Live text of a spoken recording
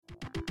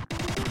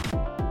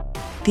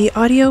The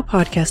audio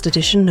podcast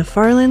edition of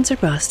Farlands or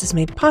Bust is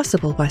made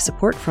possible by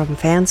support from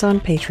fans on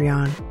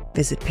Patreon.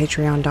 Visit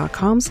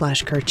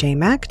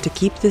patreon.com/KurtJMac to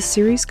keep this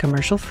series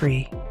commercial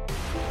free.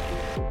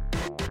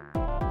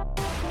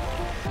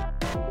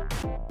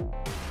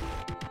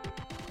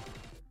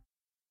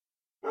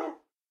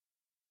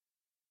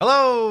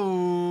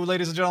 Hello,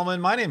 ladies and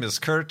gentlemen. My name is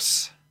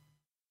Kurt.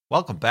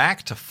 Welcome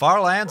back to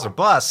Farlands or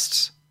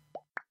Bust.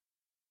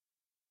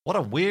 What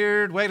a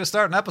weird way to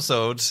start an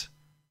episode.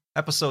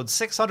 Episode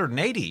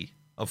 680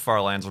 of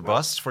Farlands or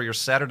Bust for your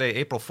Saturday,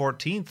 April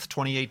 14th,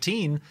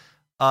 2018.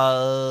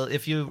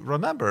 If you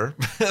remember,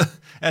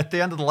 at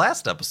the end of the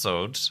last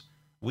episode,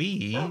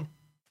 we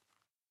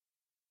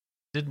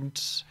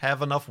didn't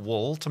have enough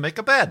wool to make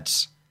a bed.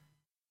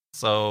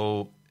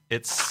 So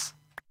it's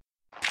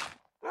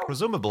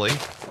presumably,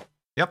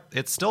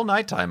 it's still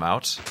nighttime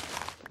out.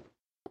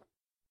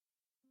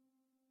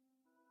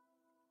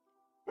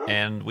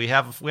 And we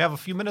have a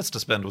few minutes to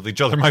spend with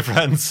each other, my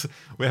friends.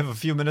 We have a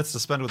few minutes to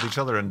spend with each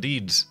other,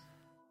 indeed.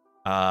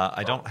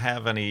 I don't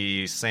have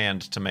any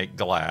sand to make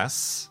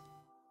glass.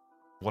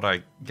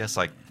 Oh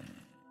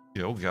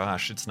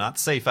gosh, it's not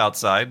safe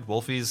outside.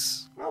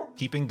 Wolfie's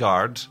keeping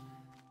guard.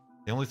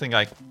 The only thing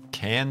I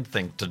can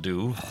think to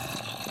do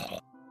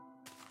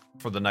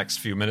for the next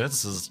few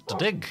minutes is to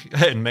dig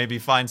and maybe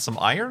find some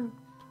iron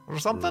or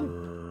something.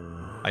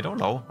 I don't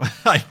know.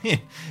 I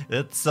mean,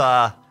 it's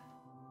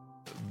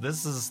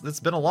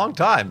been a long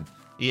time.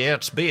 Yeah,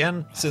 it's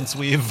been since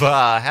we've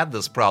had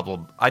this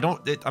problem.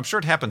 I'm sure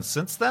it happened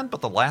since then,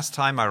 but the last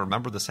time I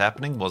remember this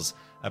happening was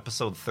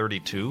episode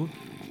 32.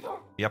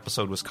 The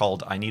episode was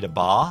called I Need a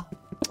Ba,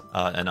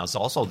 and it was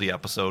also the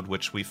episode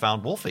which we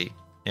found Wolfie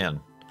in.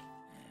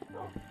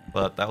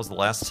 But that was the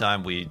last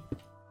time we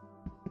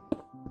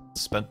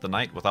spent the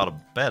night without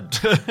a bed.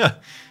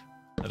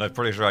 And I'm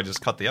pretty sure I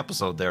just cut the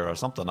episode there or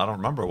something. I don't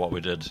remember what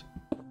we did.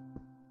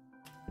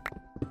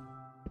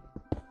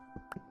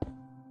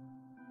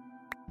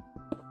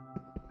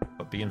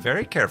 Being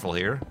very careful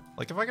here.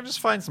 Like, if I can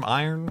just find some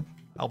iron,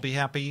 I'll be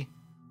happy.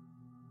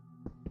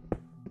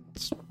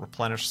 Let's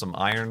replenish some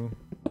iron.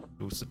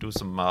 Do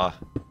some,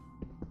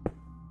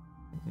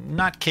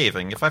 not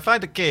caving. If I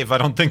find a cave, I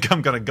don't think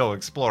I'm gonna go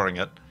exploring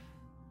it.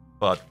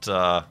 But,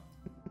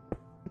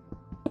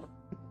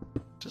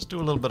 just do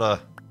a little bit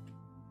of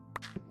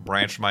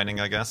branch mining,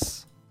 I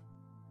guess.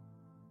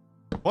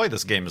 Boy,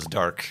 this game is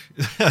dark.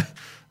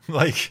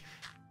 Like,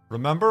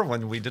 remember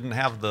when we didn't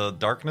have the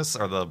darkness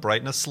or the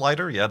brightness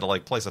slider? You had to,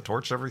 like, place a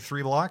torch every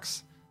 3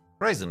 blocks?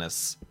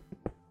 Craziness.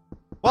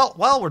 Well,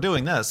 while we're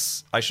doing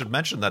this, I should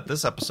mention that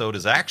this episode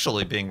is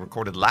actually being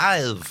recorded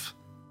live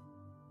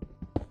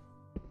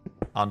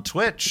on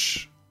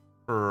Twitch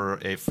for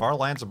a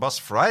Farlands or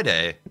Bust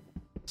Friday.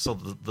 So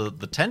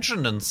the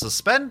tension and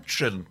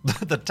suspension,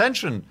 the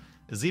tension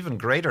is even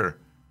greater.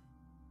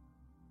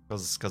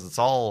 Because it's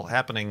all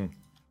happening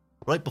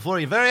right before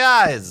your very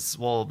eyes.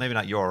 Well, maybe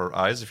not your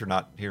eyes if you're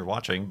not here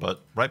watching,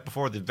 but right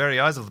before the very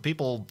eyes of the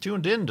people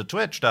tuned in to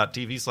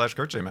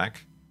twitch.tv/KurtJMac.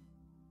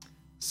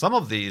 Some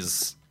of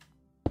these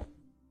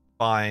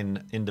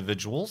fine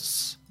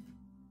individuals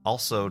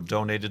also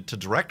donated to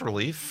Direct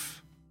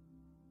Relief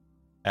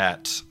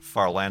at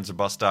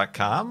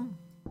farlandsorbust.com,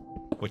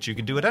 which you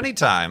can do at any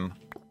time.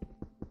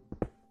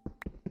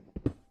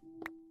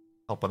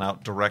 Helping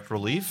out Direct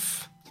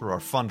Relief through our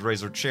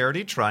fundraiser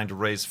charity, trying to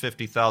raise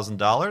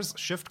 $50,000.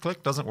 Shift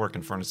click doesn't work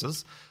in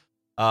furnaces.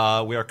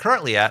 We are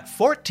currently at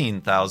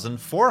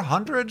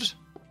 $400,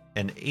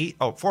 and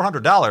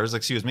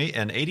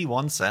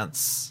 81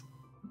 cents.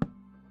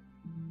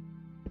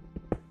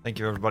 Thank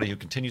you, everybody who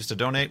continues to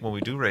donate. When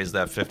we do raise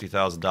that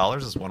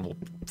 $50,000 is when we'll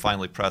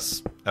finally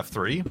press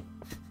F3.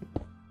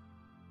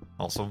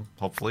 Also,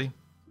 hopefully,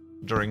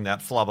 during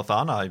that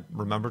Flobathon, I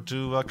remember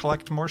to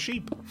collect more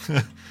sheep.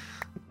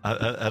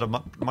 At a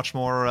much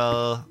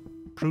more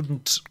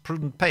prudent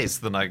pace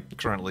than I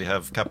currently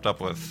have kept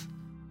up with.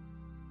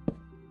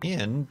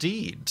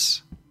 Indeed.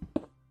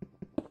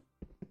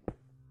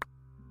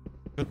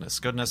 Goodness.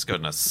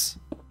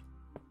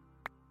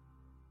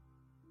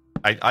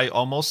 I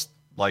almost,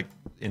 like,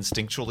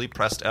 instinctually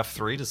pressed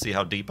F3 to see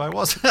how deep I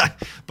was.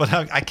 But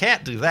I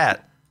can't do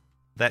that.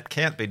 That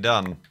can't be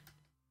done.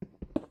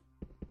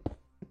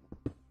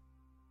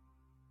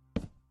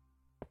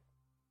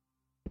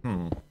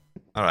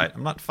 Alright,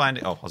 I'm not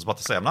finding... Oh, I was about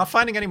to say, I'm not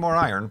finding any more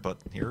iron, but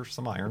here's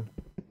some iron.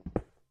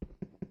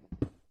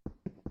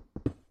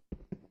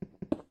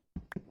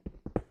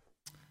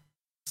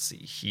 Let's see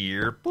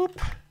here. Boop.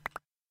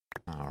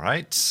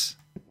 Alright.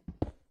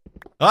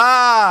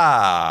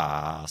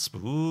 Ah!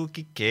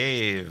 Spooky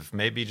cave.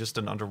 Maybe just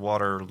an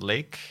underwater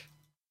lake?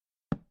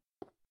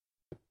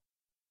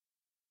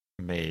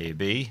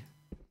 Maybe.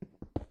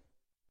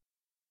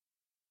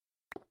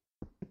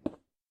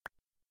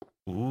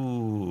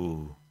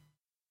 Ooh.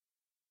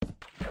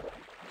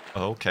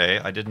 Okay,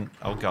 I didn't...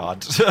 Oh,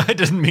 God. I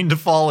didn't mean to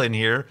fall in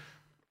here.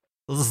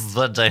 This is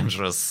that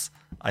dangerous.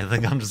 I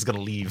think I'm just gonna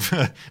leave.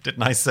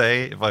 Didn't I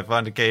say if I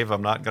find a cave,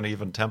 I'm not gonna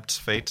even tempt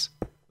fate?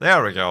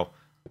 There we go.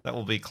 That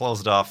will be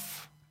closed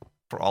off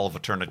for all of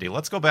eternity.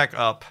 Let's go back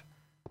up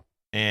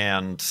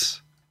and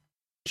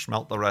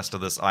smelt the rest of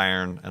this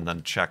iron and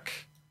then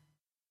check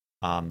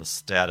on the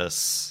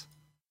status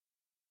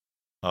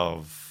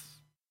of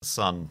the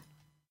sun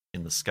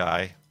in the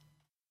sky.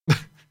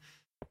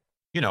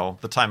 You know,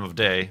 the time of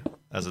day,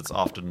 as it's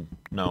often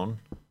known.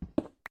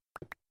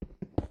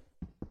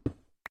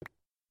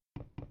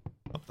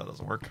 Oh, that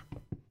doesn't work.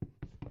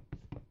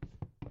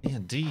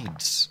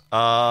 Indeed.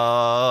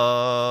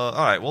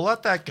 Alright, we'll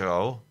let that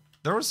go.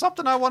 There was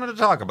something I wanted to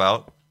talk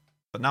about,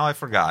 but now I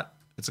forgot.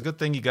 It's a good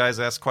thing you guys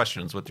ask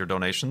questions with your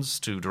donations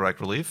to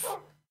Direct Relief.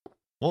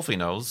 Wolfie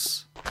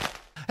knows.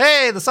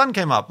 Hey, the sun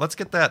came up. Let's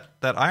get that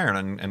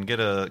iron and get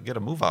a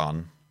move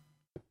on.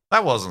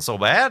 That wasn't so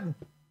bad.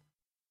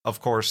 Of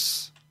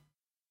course,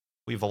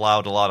 we've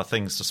allowed a lot of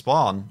things to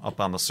spawn up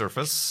on the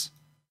surface,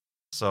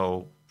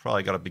 so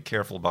probably got to be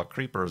careful about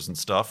creepers and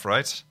stuff,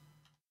 right?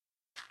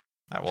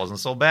 That wasn't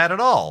so bad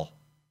at all.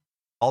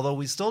 Although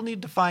we still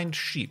need to find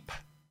sheep.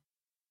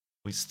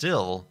 We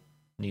still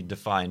need to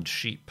find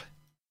sheep.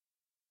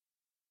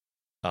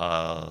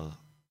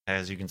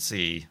 As you can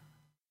see,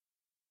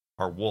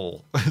 our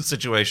wool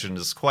situation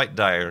is quite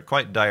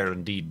dire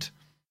indeed.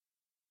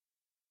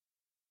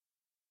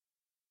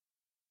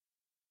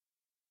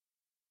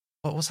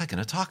 What was I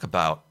going to talk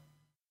about?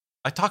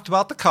 I talked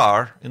about the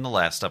car in the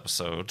last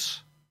episode.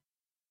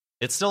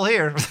 It's still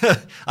here.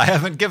 I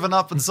haven't given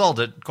up and sold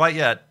it quite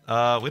yet.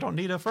 We don't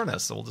need a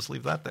furnace, so we'll just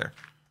leave that there.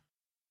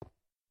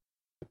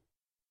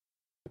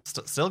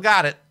 Still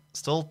got it.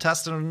 Still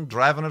testing and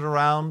driving it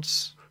around.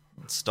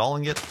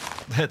 Installing it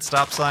at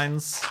stop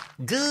signs.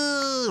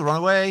 Gah, run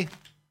away.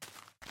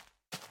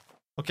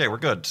 Okay, we're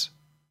good.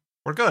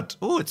 We're good.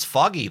 Ooh, it's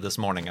foggy this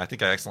morning. I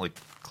think I accidentally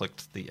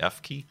clicked the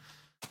F key.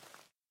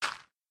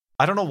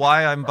 I don't know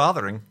why I'm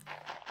bothering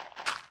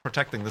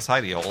protecting this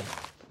hidey hole.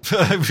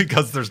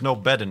 Because there's no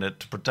bed in it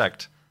to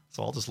protect.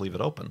 So I'll just leave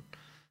it open.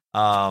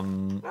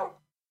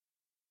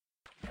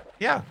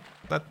 Yeah,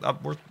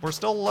 that we're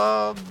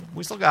still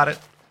we still got it.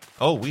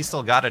 Oh, we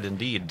still got it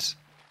indeed.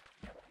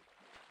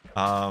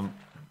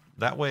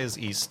 That way is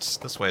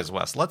east, this way is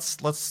west. Let's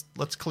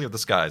clear the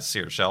skies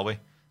here, shall we?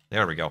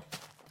 There we go.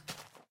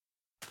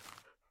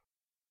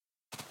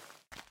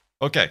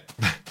 Okay.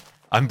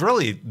 I'm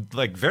really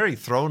very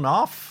thrown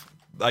off.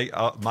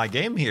 My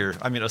game here,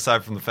 I mean,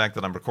 aside from the fact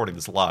that I'm recording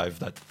this live,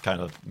 that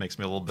kind of makes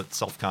me a little bit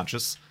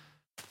self-conscious.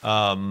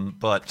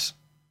 But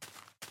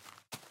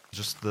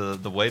just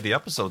the way the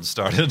episode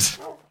started,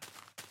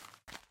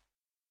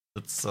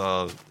 it's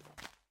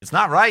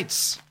not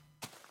right.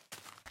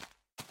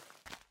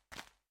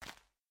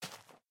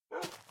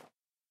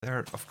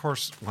 There, of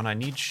course, when I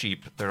need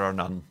sheep, there are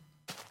none.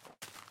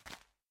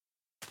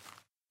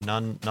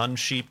 None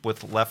sheep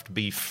with left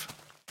beef.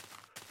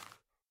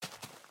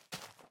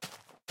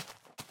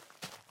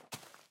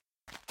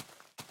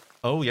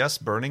 Oh yes,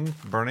 burning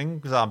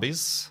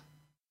zombies.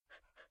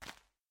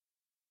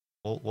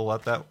 We'll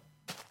let that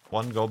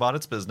one go about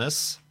its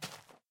business.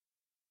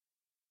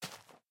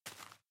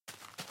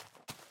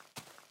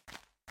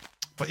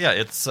 But yeah,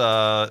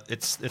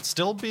 it's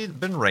still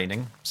been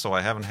raining, so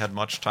I haven't had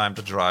much time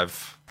to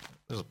drive.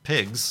 There's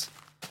pigs.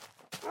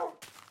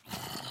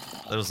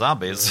 There's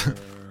zombies.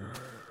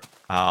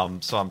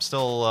 So I'm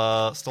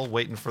still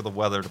waiting for the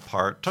weather to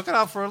part. Took it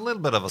out for a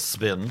little bit of a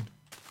spin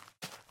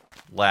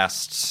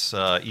last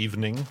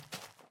evening.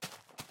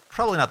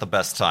 Probably not the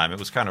best time. It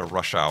was kind of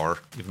rush hour,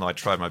 even though I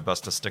tried my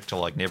best to stick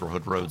to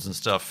neighborhood roads and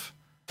stuff.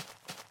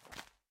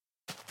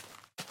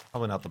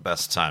 Probably not the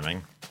best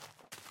timing.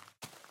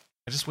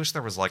 I just wish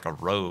there was a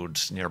road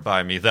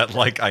nearby me that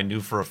I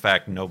knew for a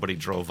fact nobody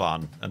drove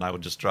on, and I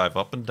would just drive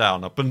up and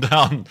down, up and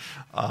down.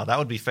 That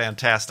would be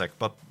fantastic,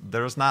 but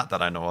there's not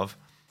that I know of.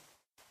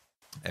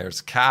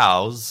 There's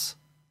cows.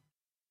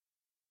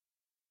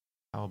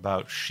 How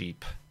about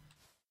sheep?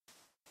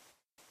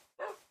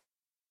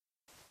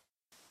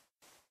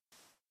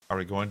 Are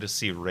we going to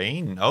see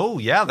rain? Oh,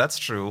 yeah, that's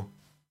true.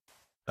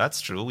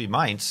 That's true, we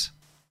might.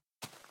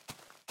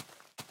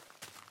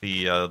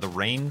 The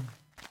rain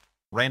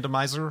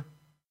randomizer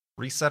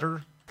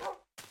resetter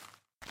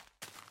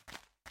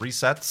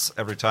resets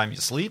every time you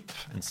sleep,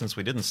 and since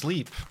we didn't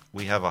sleep,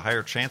 we have a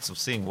higher chance of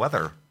seeing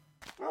weather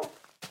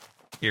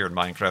here in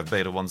Minecraft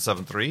Beta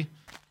 1.7.3.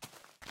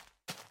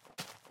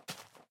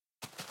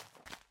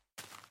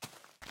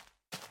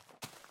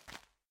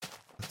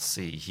 Let's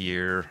see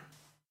here.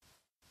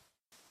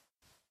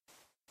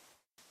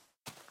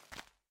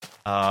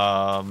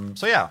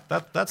 So yeah,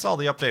 that's all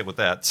the update with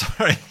that.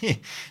 Sorry.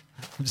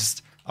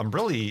 I'm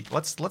really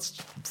let's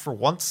for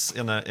once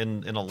in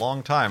a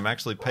long time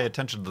actually pay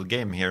attention to the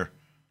game here.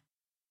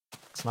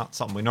 It's not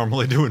something we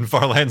normally do in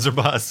Farlands or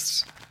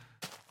Bust.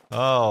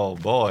 Oh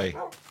boy.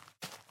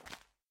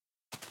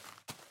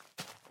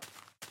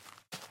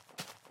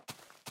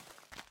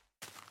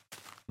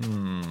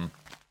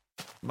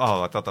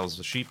 Oh, I thought that was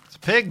a sheep. It's a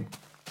pig.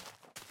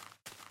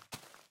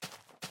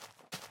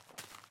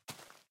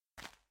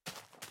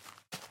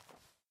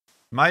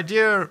 My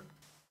dear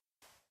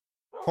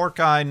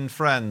porcine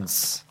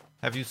friends,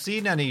 have you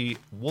seen any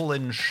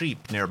woolen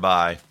sheep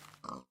nearby?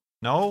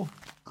 No?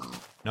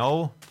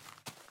 No?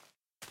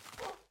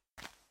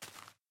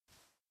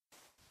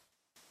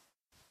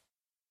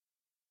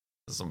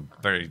 This is a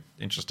very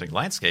interesting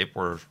landscape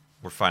we're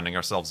finding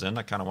ourselves in.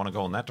 I kind of want to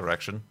go in that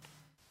direction.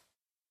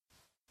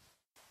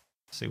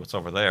 See what's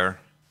over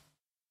there.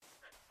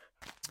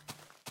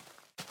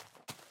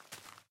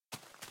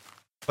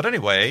 But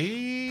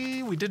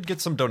anyway, we did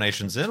get some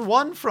donations in.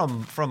 One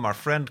from our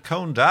friend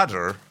Cone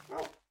Dodger.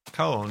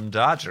 Cone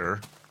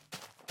Dodger.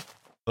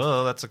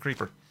 Oh, that's a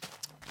creeper.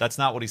 That's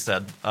not what he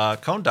said.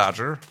 Cone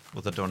Dodger,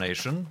 with a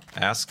donation,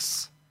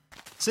 asks,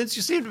 since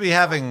you seem to be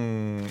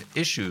having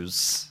issues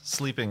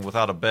sleeping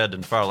without a bed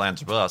in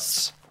Farlands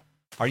Bus,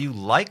 are you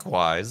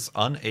likewise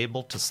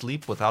unable to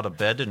sleep without a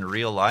bed in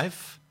real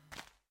life?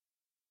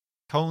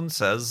 Cone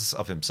says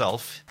of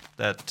himself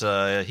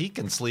that he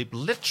can sleep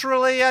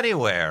literally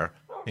anywhere,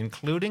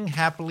 including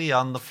happily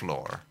on the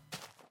floor.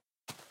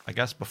 I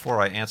guess before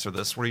I answer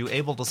this, were you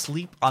able to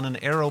sleep on an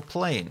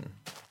aeroplane?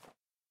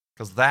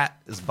 Because that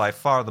is by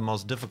far the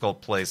most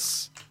difficult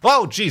place.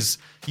 Oh, jeez,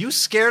 you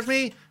scared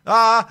me?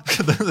 I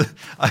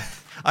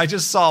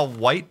just saw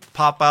white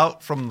pop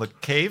out from the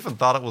cave and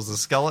thought it was a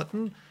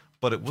skeleton,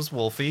 but it was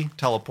Wolfie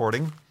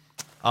teleporting.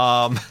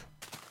 All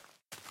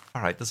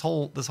right, this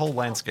whole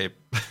landscape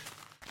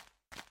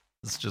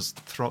is just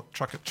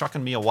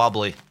trucking me a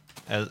wobbly,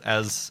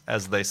 as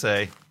they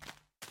say.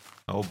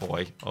 Oh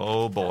boy,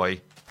 oh boy.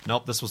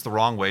 Nope, this was the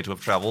wrong way to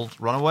have traveled.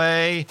 Run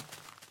away!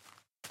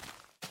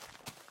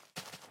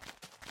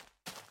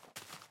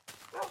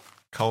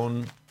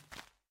 Cone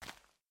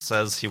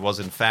says he was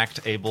in fact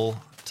able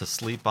to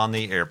sleep on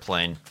the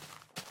airplane.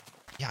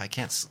 Yeah, I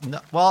can't.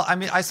 Well, I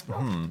mean, I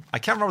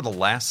can't remember the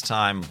last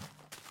time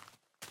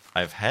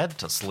I've had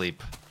to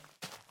sleep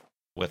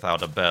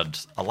without a bed.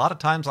 A lot of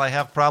times I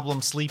have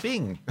problems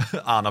sleeping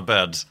on a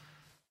bed.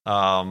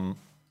 I'm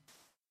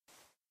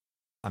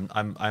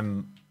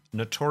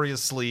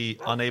notoriously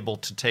unable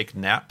to take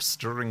naps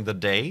during the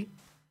day.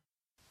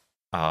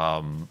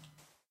 Can't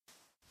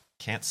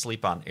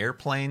sleep on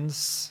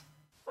airplanes.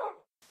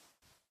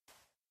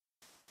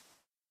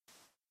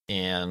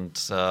 And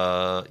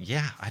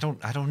yeah, I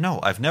don't know.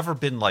 I've never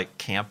been like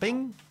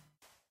camping.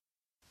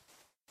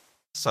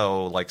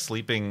 So like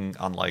sleeping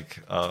on like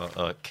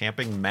a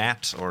camping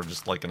mat or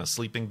just like in a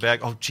sleeping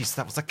bag. Oh jeez,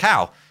 that was a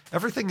cow.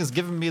 Everything is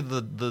giving me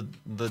the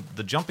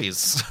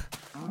jumpies.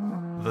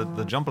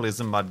 the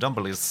jumblies in my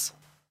dumblies.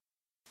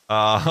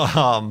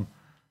 No,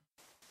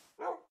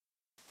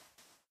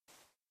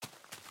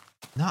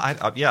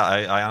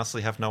 I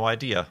honestly have no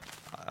idea.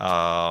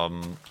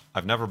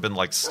 I've never been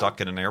like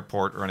stuck in an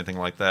airport or anything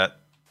like that.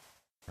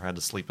 Or had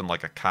to sleep in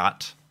like a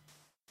cot.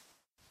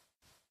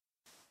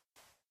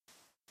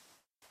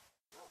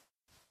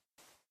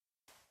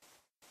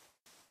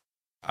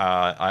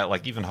 I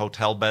like even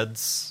hotel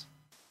beds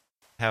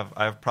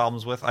I have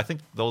problems with. I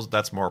think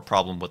that's more a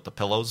problem with the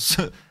pillows.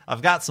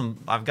 I've got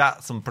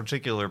some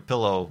particular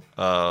pillow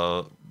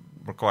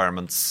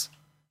requirements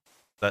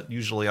that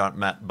usually aren't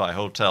met by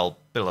hotel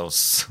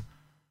pillows.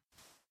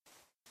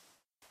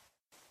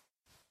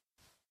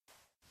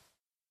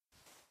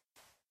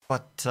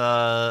 But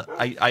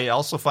I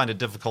also find it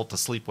difficult to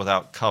sleep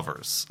without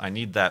covers. I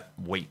need that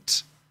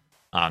weight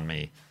on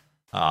me,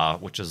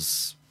 which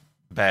is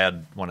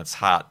bad when it's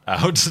hot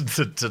out.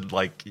 to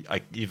like,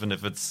 even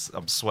if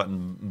I'm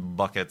sweating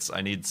buckets,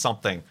 I need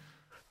something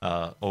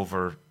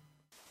over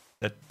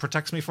that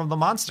protects me from the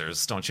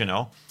monsters. Don't you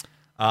know?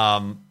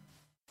 Oh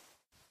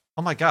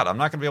my god, I'm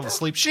not gonna be able to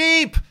sleep.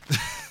 Sheep,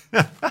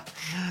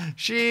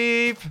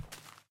 sheep,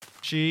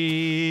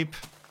 sheep.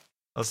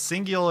 A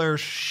singular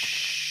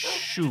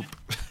shoop.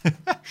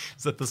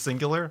 Is that the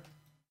singular?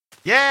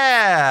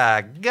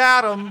 Yeah,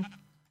 got him.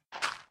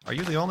 Are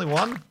you the only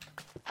one?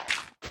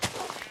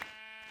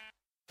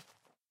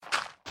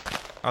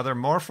 Are there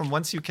more from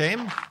whence you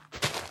came?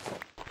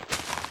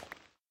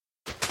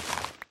 I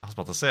was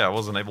about to say I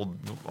wasn't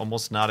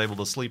almost not able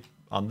to sleep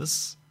on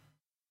this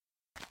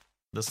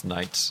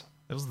night.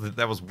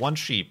 That was one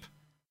sheep.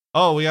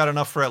 Oh, we got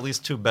enough for at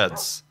least 2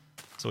 beds.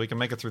 So we can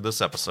make it through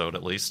this episode,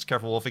 at least.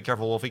 Careful, Wolfie,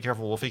 careful, Wolfie,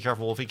 careful, Wolfie,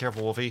 careful, Wolfie,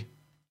 careful, Wolfie.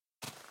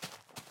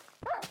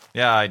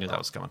 Yeah, I knew that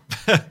was coming.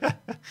 Have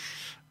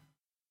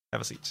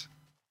a seat.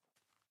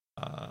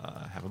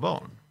 Have a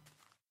bone.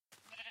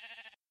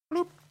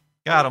 Bloop.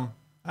 Got him.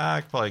 I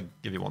could probably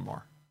give you one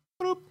more.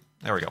 Bloop.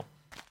 There we go.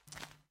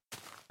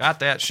 Got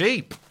that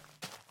sheep.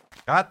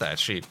 Got that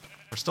sheep.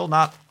 We're still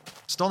not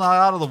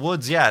out of the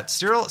woods yet.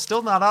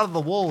 Still not out of the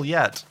wool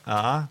yet.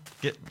 No,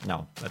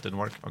 that didn't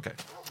work. Okay.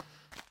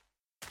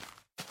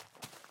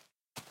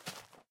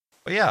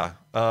 But yeah,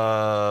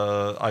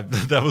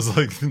 that was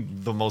like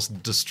the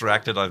most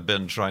distracted I've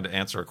been trying to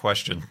answer a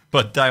question.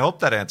 But I hope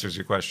that answers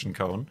your question,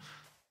 Cone.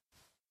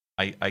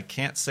 I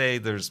can't say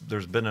there's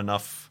been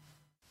enough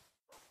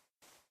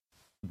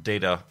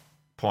data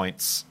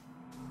points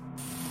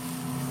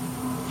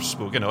for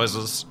spooky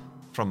noises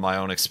from my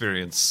own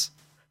experience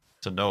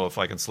to know if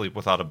I can sleep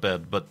without a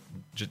bed. But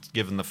just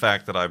given the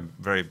fact that I'm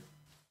very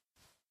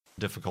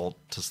difficult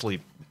to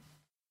sleep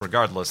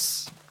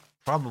regardless,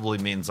 probably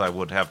means I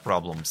would have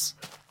problems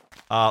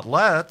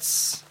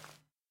Let's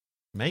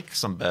make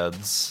some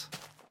beds,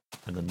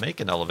 and then make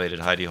an elevated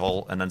hidey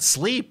hole, and then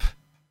sleep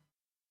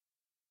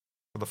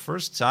for the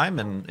first time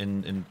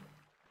in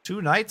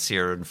 2 nights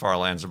here in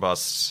Farlands or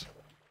Bust.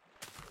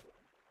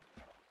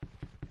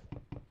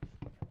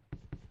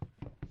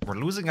 We're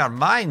losing our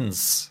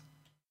minds.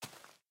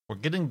 We're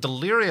getting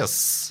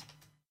delirious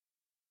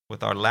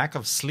with our lack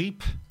of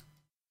sleep.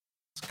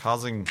 It's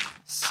causing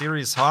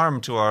serious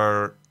harm to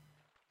our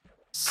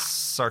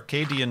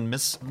circadian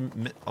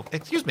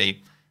excuse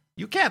me.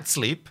 You can't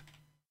sleep.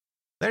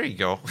 There you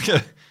go.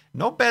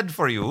 No bed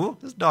for you.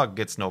 This dog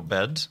gets no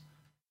bed.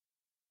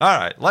 All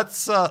right,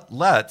 let's.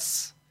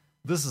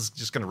 This is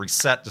just going to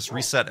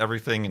reset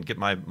everything and get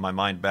my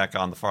mind back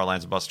on the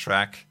Farlands Bus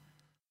track.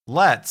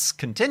 Let's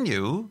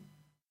continue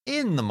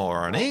in the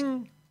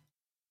morning.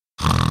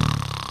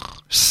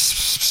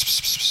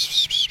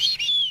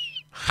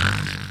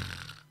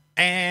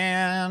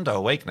 And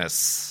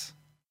awakeness.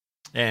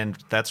 And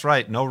that's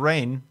right, no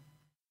rain.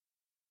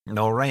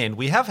 No rain.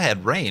 We have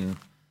had rain,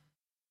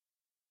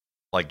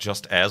 like,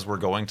 just as we're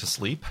going to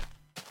sleep.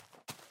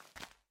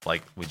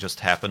 Like, we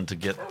just happened to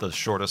get the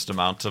shortest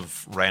amount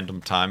of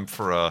random time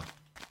for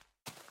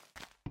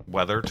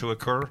weather to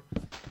occur.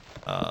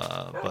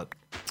 But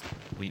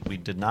we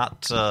did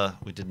not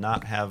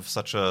have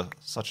such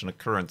an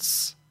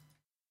occurrence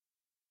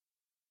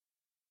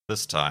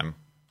this time.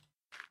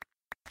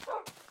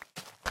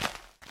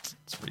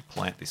 Let's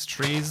replant these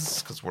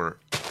trees because we're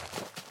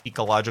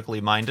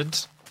ecologically minded.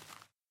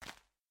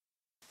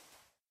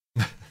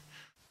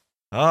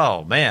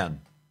 Oh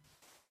man.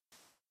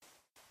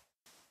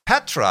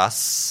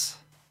 Petras,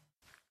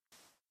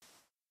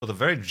 with a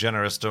very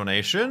generous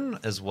donation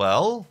as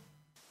well,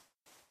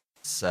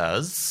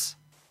 says,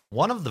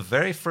 one of the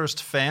very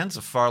first fans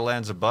of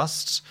Farlands or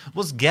Bust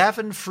was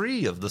Gavin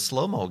Free of the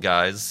Slow-Mo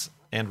Guys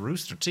and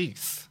Rooster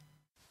Teeth.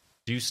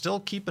 Do you still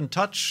keep in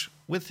touch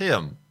with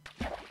him?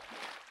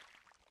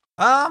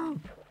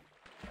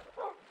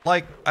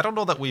 Like, I don't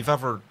know that we've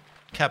ever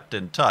kept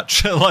in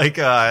touch.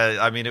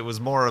 I mean, it was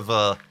more of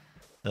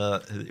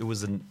it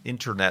was an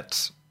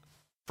internet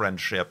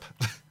friendship.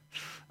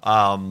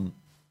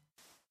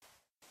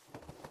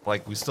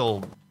 Like, we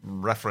still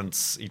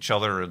reference each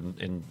other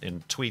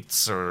in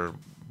tweets or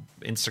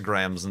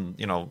Instagrams and,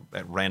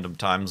 at random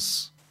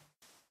times.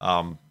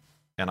 And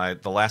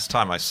the last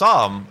time I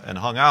saw him and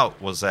hung out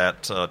was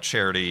at a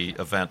charity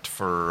event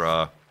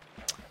for,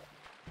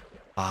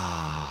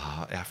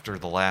 after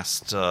the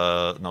last, 2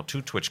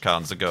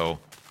 TwitchCons ago.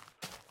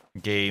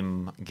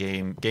 Game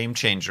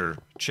Changer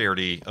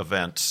charity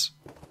event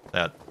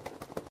that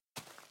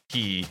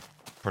he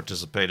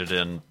participated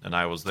in, and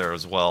I was there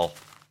as well.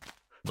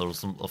 There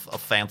was a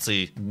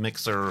fancy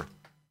mixer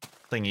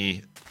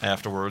thingy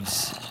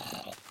afterwards,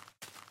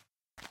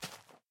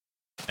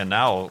 and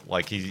now,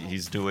 like,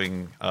 he's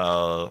doing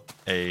a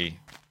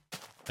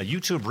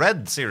YouTube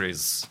Red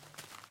series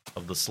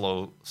of the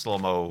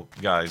Slow-Mo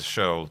Guys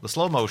show. The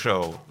Slow-Mo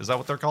Show, is that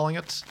what they're calling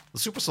it? The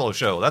Super Slow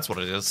Show, that's what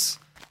it is.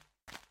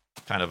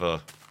 Kind of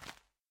a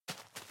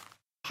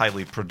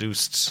highly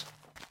produced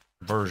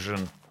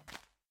version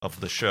of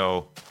the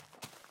show.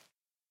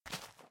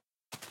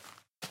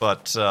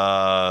 But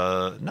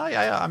no,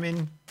 yeah, I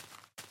mean,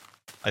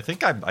 I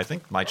think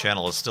my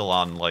channel is still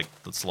on, like,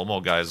 the Slow-Mo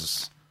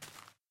Guys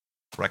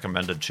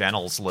recommended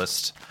channels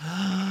list.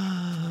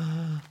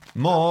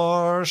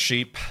 More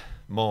sheep,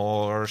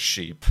 more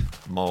sheep,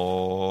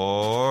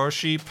 more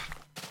sheep.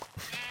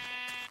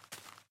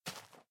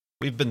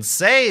 We've been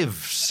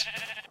saved.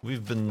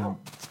 We've been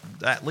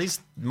at least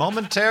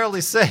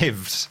momentarily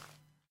saved.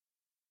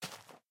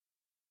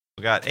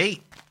 We got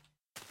 8.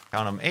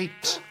 Count them,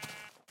 8.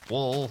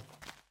 Wool.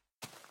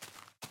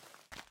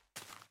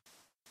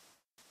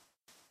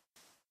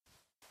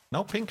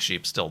 No pink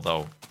sheep still,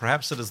 though.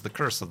 Perhaps it is the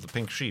curse of the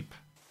pink sheep.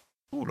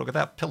 Ooh, look at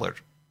that pillar.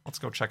 Let's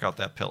go check out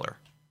that pillar.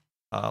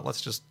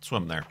 Let's just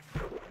swim there.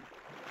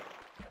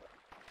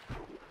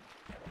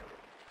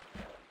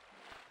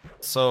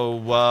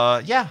 So,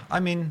 yeah, I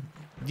mean,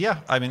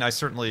 I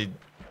certainly...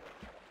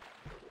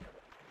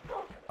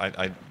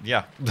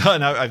 yeah.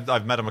 And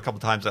I've met him a couple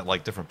times at,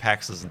 like, different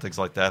PAXs and things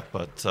like that,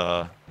 but,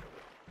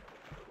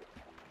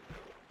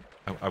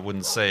 I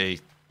wouldn't say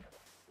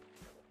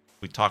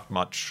we talked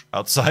much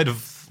outside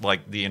of,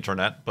 like, the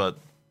internet, but,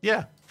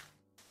 yeah.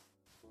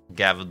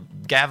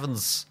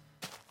 Gavin's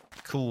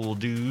cool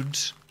dude.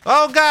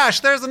 Oh,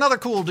 gosh, there's another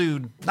cool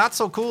dude. Not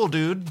so cool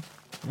dude.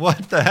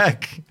 What the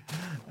heck?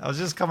 I was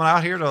just coming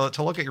out here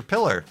to look at your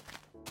pillar.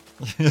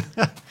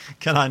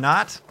 Can I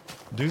not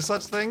do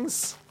such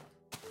things?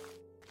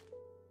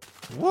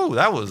 Woo,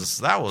 that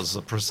was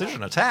a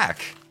precision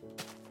attack.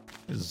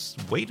 He was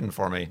waiting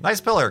for me.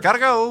 Nice pillar, gotta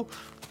go.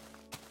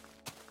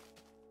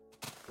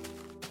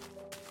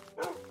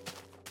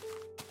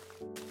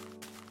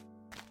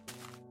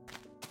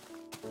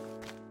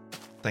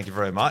 Thank you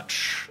very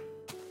much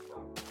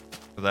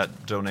for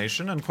that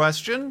donation and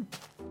question.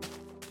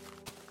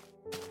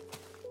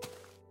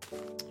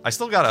 I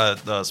still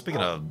got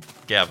speaking of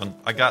Gavin,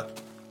 I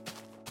got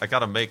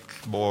gotta make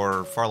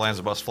more Far Lands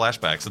of Bust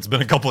flashbacks. It's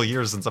been a couple of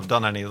years since I've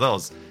done any of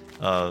those.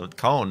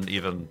 Cone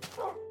even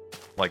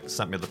like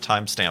sent me the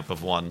timestamp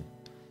of one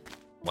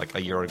like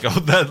a year ago.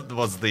 That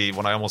was the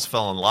when I almost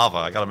fell in lava.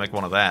 I gotta make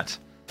one of that.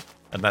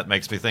 And that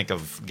makes me think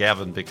of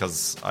Gavin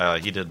because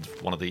he did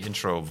one of the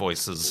intro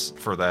voices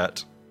for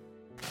that,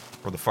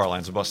 for the Far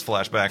Lands of Bust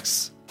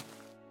flashbacks.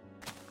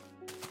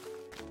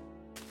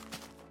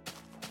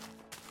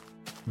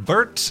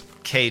 Bert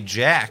K.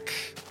 Jack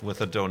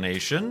with a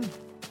donation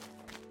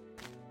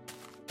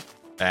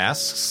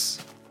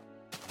asks,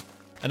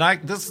 and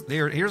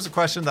here's a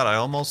question that I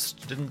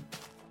almost didn't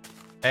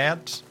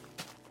add,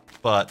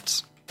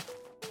 but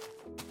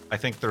I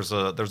think there's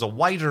a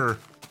wider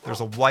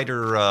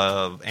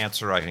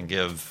answer I can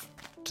give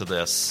to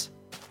this.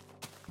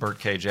 Bert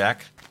K.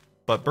 Jack,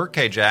 but Bert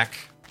K. Jack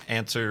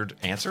answered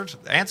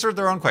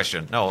their own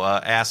question. No,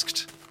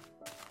 asked,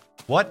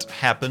 what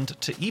happened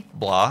to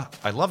Eepblah?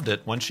 I loved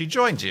it when she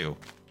joined you.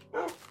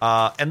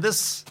 And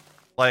this,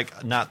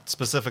 like, not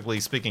specifically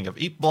speaking of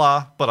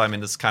Eepblah, but I mean,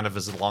 this kind of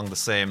is along the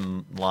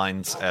same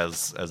lines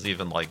as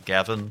even like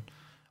Gavin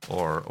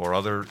or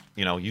other,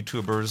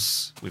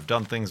 YouTubers we've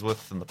done things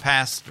with in the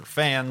past, or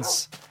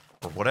fans,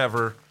 or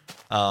whatever.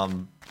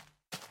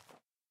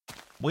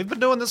 We've been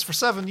doing this for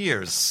 7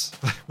 years.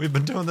 We've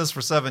been doing this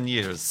for 7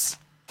 years.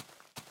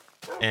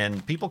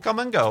 And people come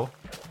and go.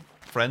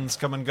 Friends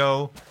come and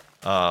go.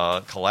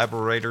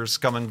 Collaborators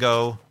come and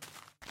go.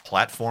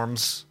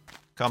 Platforms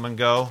come and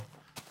go.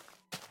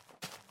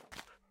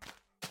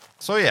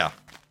 So yeah,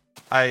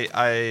 I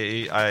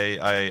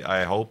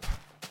hope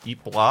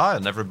Eepblah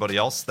and everybody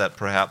else that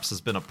perhaps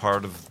has been a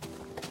part of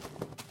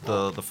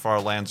the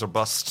Far Lands or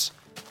Bust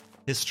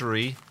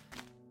history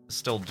is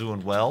still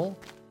doing well.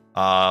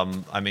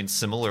 I mean,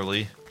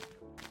 similarly,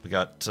 we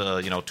got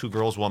Two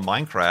Girls One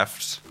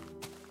Minecraft.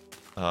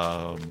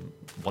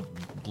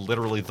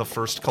 Literally the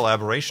first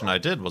collaboration I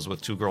did was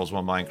with Two Girls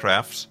One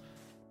Minecraft,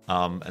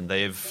 and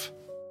they've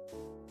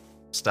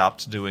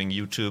stopped doing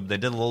YouTube. They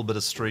did a little bit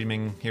of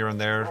streaming here and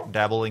there,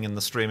 dabbling in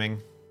the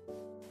streaming.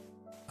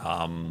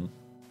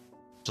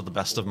 To the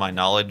best of my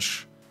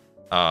knowledge,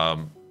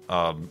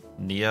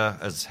 Nia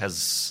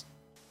has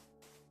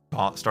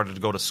started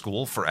to go to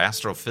school for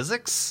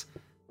astrophysics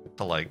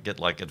to get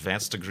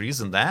advanced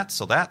degrees in that.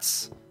 So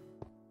that's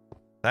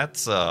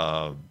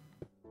a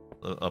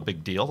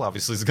big deal.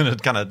 Obviously, it's going to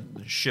kind of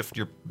shift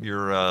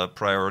your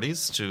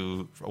priorities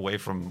away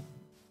from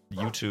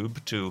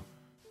YouTube to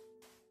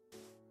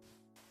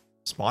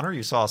Spawner.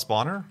 You saw a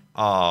Spawner?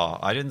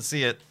 I didn't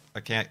see it.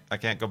 I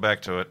can't go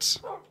back to it.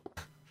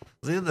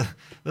 These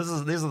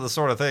are the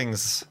sort of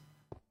things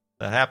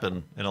that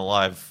happen in a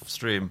live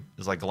stream.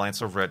 Is I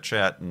glance over at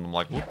chat and I'm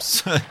like,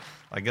 whoops,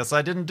 I guess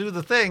I didn't do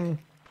the thing.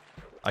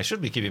 I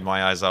should be keeping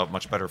my eyes out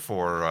much better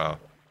for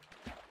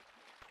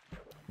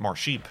more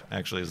sheep,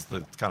 actually, is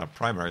the kind of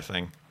primary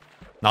thing.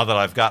 Now that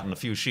I've gotten a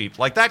few sheep,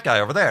 like that guy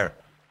over there.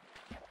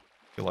 I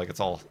feel like it's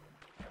all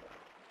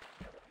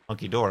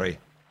hunky-dory.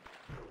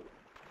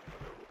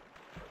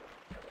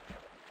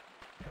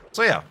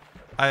 So yeah,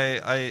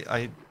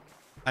 I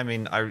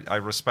mean, I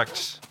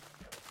respect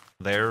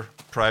their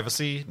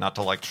privacy, not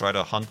to try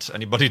to hunt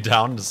anybody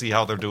down to see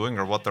how they're doing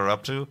or what they're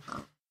up to.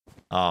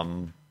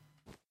 I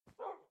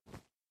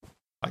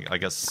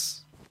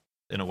guess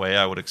in a way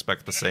I would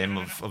expect the same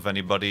of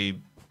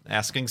anybody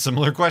asking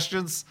similar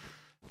questions.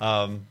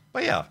 But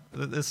yeah,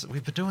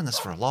 we've been doing this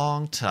for a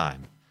long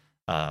time.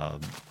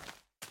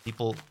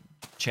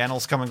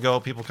 Channels come and go,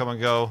 people come and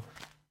go.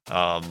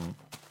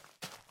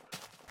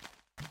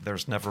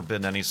 There's never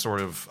been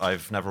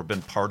I've never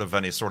been part of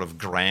any sort of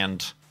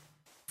grand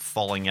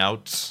falling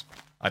out,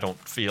 I don't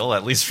feel,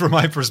 at least from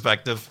my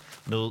perspective.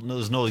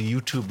 There's no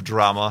YouTube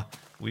drama.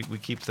 We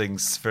keep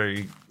things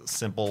very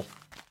simple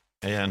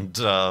and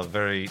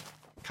very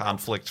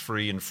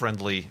conflict-free and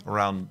friendly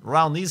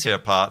around these here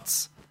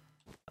parts.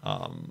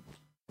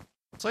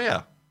 So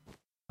yeah,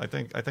 I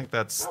think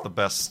that's the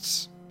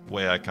best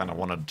way I kind of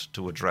wanted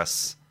to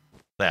address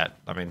that.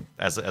 I mean,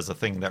 as a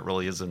thing that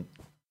really isn't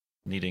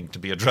needing to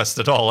be addressed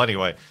at all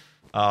anyway.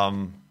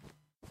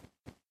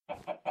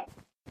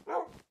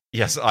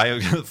 Yes,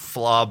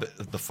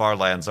 Flob, the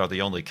Farlands are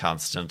the only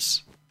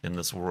constant in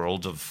this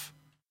world of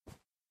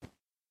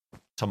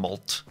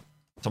tumult.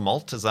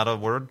 Tumult, is that a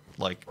word?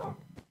 Like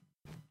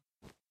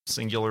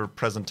singular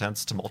present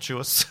tense,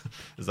 tumultuous?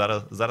 Is that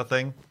a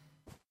thing?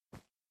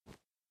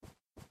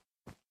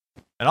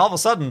 And all of a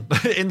sudden,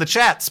 in the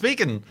chat,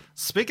 speaking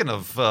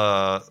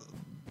of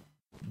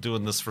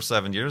doing this for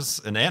 7 years,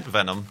 an ant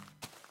venom,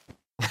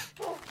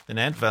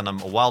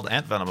 a wild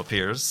ant venom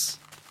appears.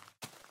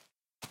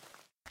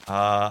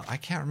 I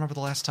can't remember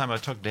the last time I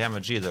took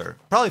damage either.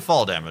 Probably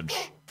fall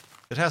damage.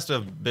 It has to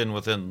have been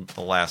within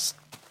the last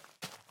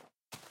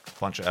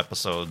bunch of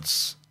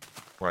episodes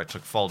where I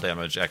took fall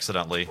damage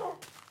accidentally.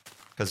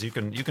 Because you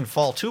can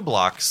fall 2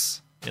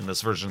 blocks in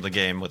this version of the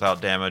game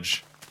without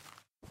damage.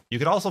 You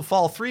can also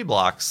fall 3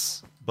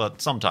 blocks, but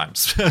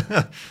sometimes.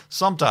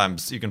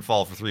 Sometimes you can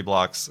fall for 3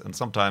 blocks, and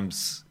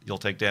sometimes you'll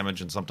take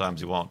damage, and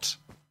sometimes you won't.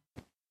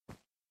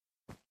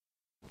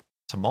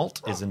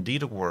 Tumult is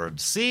indeed a word.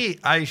 See,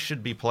 I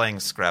should be playing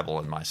Scrabble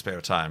in my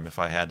spare time if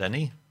I had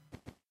any.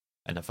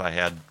 And if I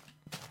had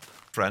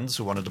friends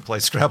who wanted to play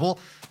Scrabble.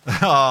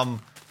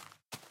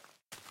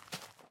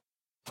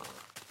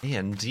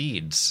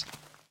 Indeed.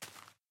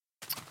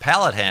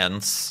 Pallet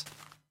Hands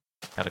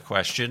had a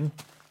question.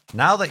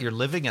 Now that you're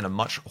living in a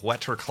much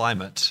wetter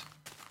climate,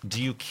 do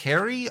you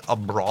carry a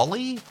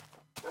brolly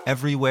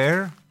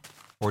everywhere?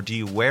 Or do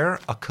you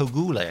wear a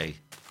kagule?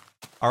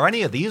 Are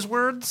any of these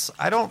words?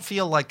 I don't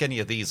feel like any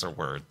of these are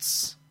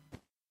words.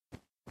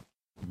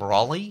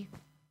 Brolly?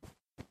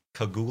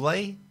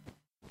 Kagule?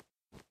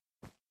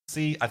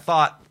 See, I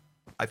thought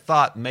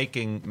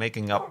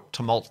making up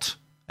tumult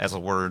as a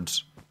word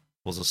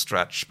was a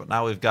stretch, but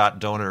now we've got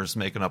donors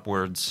making up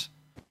words,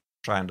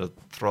 trying to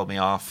throw me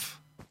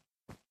off.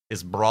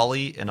 Is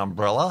brolly an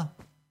umbrella?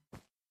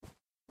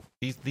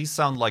 These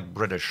sound like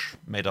British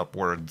made-up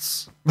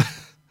words.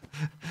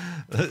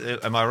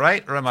 Am I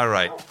right or am I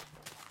right?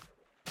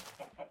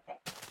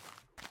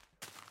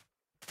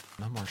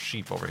 No more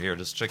sheep over here,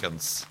 just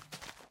chickens.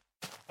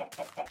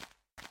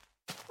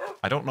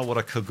 I don't know what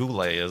a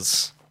kagule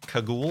is.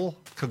 Kagule?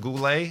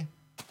 Kagule?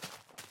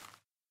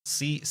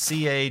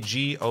 C-A-G-O-U-L-E?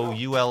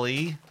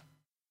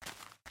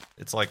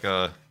 It's like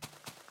a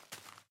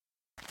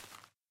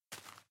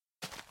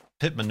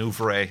pit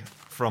maneuver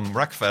from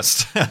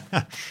Wreckfest.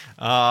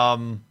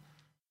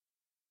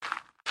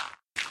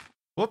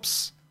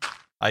 Whoops.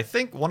 I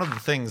think one of the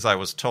things I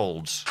was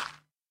told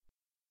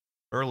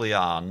early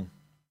on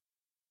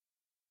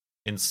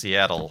in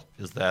Seattle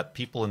is that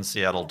people in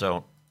Seattle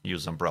don't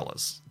use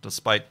umbrellas,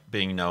 despite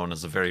being known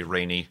as a very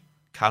rainy,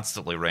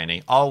 constantly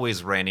rainy,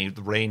 always rainy.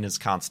 The rain is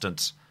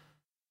constant.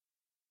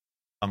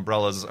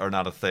 Umbrellas are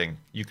not a thing.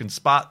 You can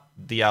spot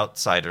the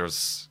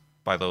outsiders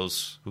by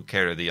those who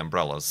carry the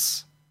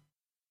umbrellas.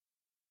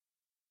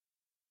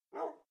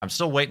 I'm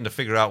still waiting to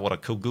figure out what a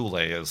kagule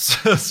is,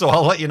 so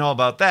I'll let you know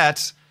about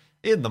that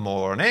in the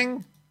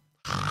morning.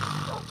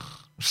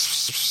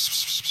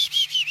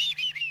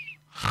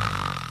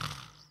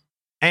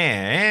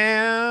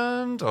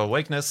 And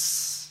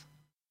awakeness.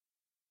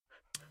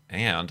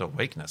 And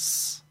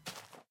awakeness.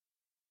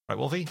 Right,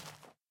 Wolfie?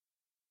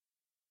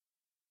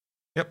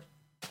 Yep.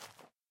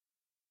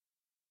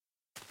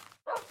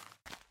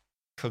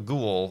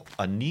 Kagul,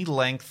 a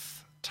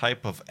knee-length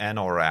type of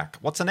anorak.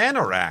 What's an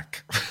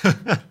anorak?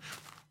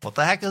 What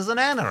the heck is an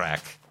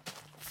anorak?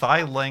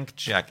 Thigh-length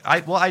jacket.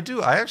 I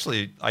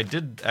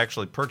did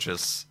actually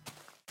purchase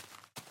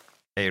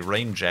a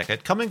rain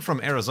jacket coming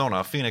from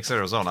Arizona, Phoenix,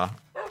 Arizona.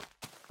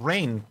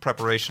 Rain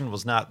preparation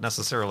was not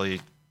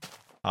necessarily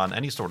on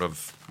any sort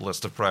of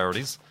list of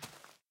priorities.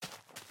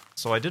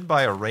 So I did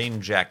buy a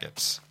rain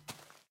jacket.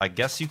 I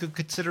guess you could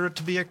consider it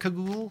to be a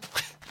kagul.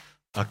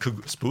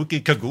 Spooky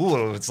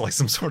kagul. It's like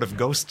some sort of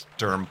ghost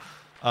term.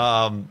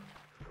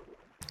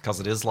 Because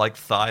it is like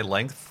thigh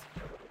length.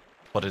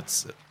 But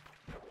it's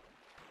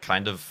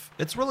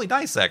really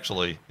nice,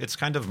 actually. It's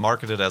kind of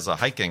marketed as a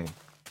hiking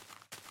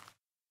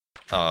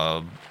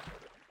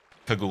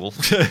kagul.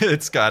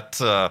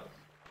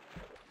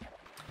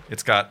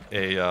 It's got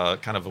a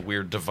kind of a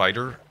weird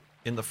divider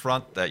in the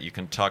front that you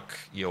can tuck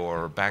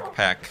your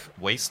backpack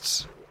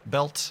waist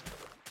belt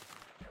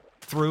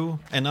through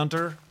and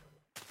under,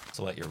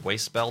 so that your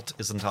waist belt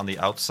isn't on the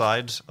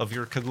outside of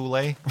your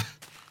kagule.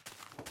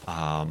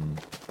 I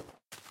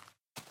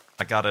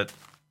got it.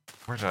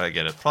 Where did I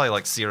get it? Probably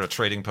like Sierra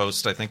Trading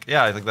Post, I think.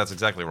 Yeah, I think that's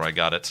exactly where I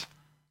got it.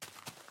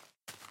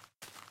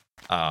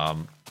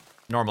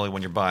 Normally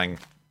when you're buying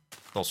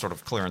those sort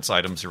of clearance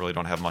items, you really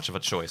don't have much of a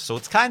choice. So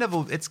it's kind of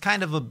a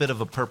bit of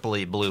a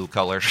purpley blue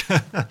color.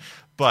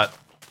 But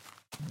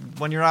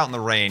when you're out in the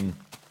rain,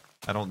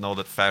 I don't know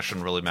that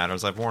fashion really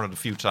matters. I've worn it a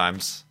few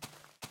times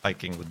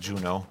hiking with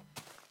Juno.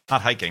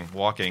 Not hiking,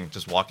 walking,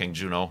 just walking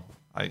Juno.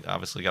 I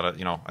obviously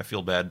gotta, I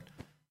feel bad.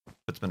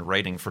 It's been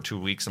raining for 2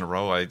 weeks in a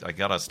row. I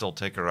gotta still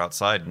take her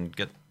outside and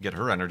get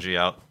her energy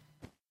out.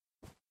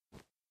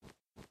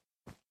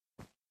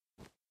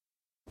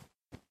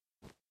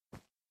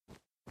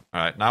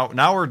 Alright,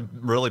 now we're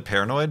really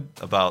paranoid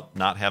about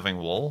not having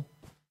wool.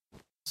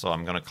 So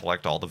I'm gonna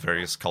collect all the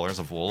various colors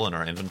of wool, and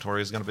our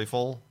inventory is gonna be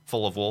full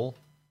of wool.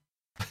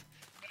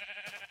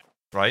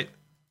 Right?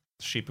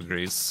 Sheep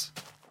agrees.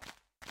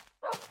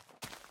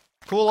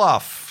 Cool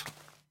off.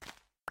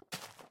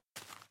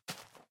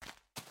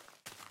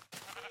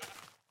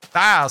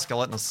 Ah,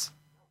 Skeletonus.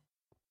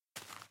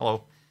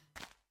 Hello.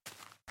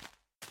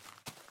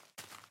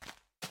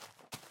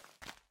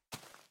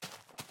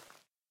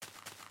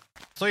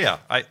 So yeah,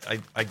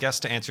 I guess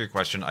to answer your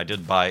question, I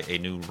did buy a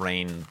new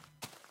rain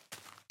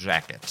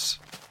jacket.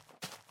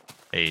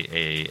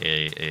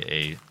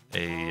 A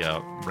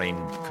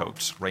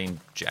raincoat, rain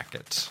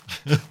jacket.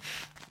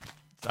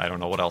 I don't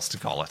know what else to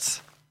call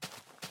it.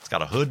 It's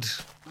got a hood,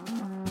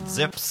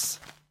 zips,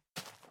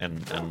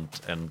 and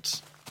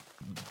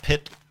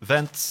pit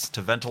vents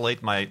to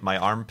ventilate my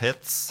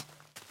armpits.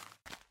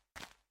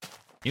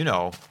 You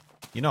know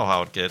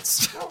how it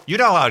gets. You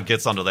know how it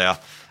gets under there.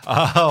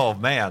 Oh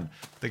man,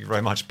 thank you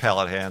very much,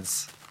 Pallet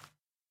Hands,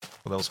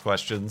 for those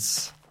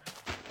questions.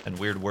 and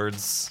weird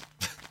words.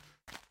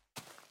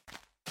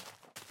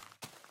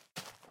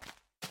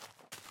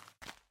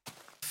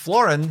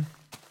 Florin.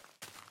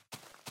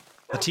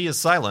 The T is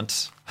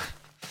silent.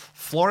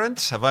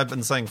 Florent? Have I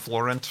been saying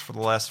Florent for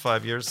the last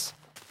 5 years?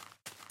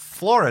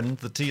 Florin,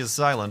 the T is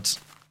silent,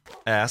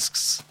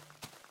 asks,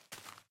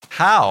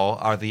 how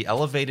are the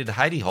elevated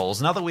hidey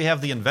holes, now that we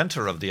have the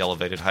inventor of the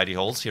elevated hidey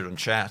holes here in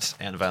chat,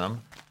 and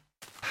Venom,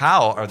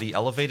 how are the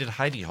elevated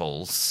hidey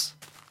holes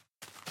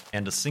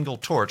and a single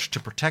torch to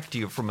protect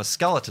you from a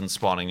skeleton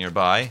spawning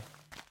nearby?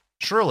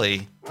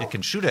 Surely it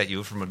can shoot at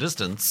you from a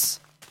distance.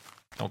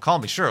 Don't call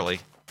me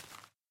Shirley.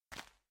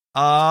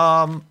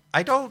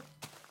 I don't...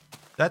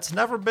 That's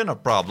never been a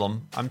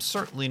problem. I'm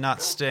certainly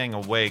not staying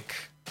awake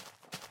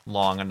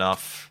long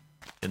enough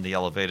in the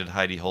elevated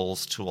hidey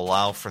holes to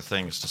allow for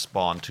things to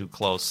spawn too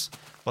close.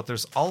 But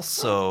there's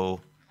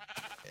also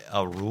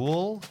a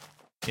rule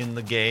in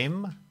the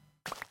game.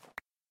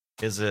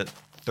 Is it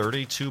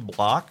 32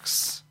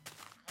 blocks?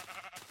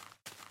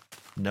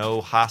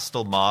 No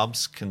hostile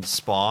mobs can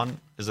spawn.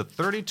 Is it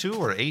 32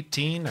 or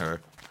 18?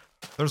 Or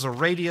there's a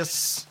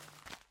radius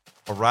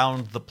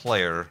around the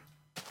player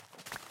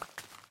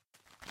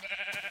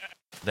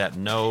that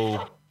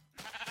no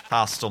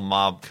hostile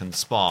mob can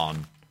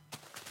spawn.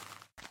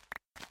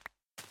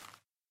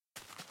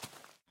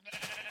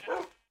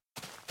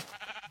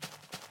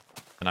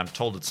 And I'm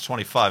told it's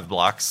 25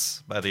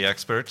 blocks by the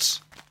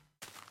experts.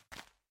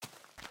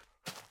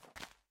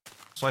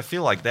 So I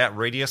feel like that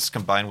radius,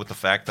 combined with the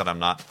fact that I'm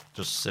not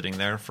just sitting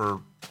there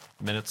for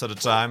minutes at a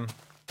time,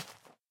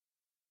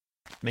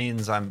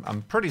 means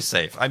I'm pretty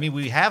safe. I mean,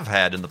 we have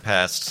had in the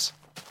past,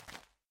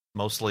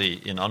 mostly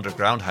in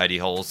underground hidey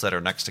holes that are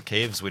next to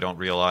caves we don't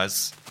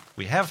realize.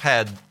 We have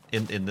had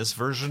in this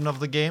version of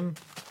the game,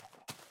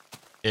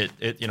 it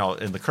you know,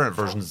 in the current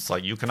versions it's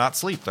like you cannot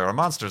sleep, there are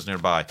monsters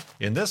nearby.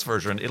 In this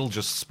version, it'll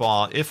just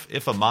spawn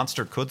if a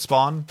monster could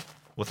spawn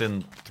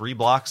within 3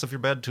 blocks of your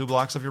bed, 2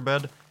 blocks of your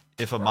bed,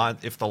 if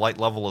the light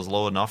level is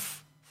low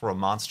enough for a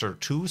monster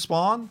to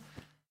spawn,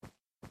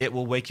 it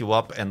will wake you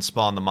up and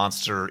spawn the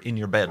monster in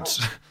your bed.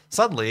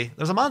 Suddenly,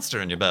 there's a monster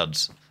in your bed.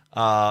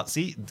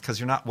 See, because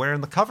you're not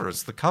wearing the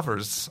covers. The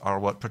covers are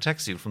what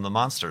protects you from the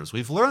monsters.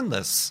 We've learned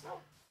this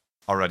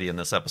already in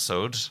this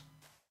episode.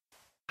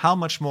 How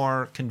much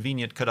more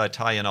convenient could I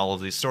tie in all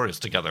of these stories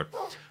together?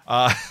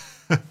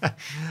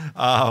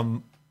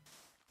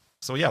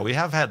 So yeah, we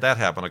have had that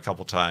happen a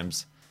couple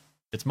times.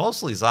 It's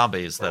mostly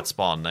zombies that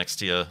spawn next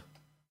to you,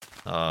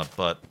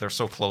 but they're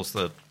so close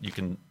that you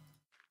can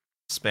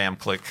spam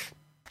click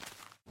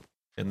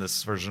in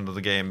this version of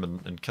the game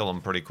and kill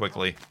them pretty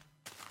quickly.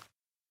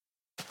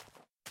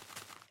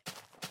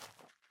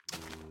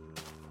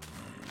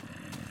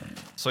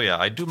 So yeah,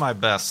 I do my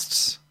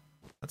best.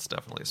 That's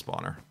definitely a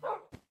spawner.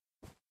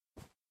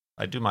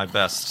 I do my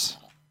best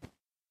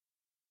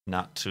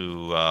not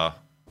to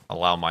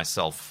allow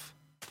myself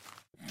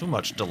too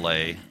much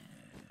delay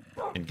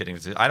in getting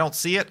to... I don't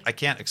see it. I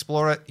can't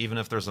explore it. Even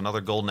if there's another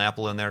golden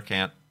apple in there,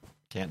 can't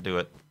do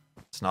it.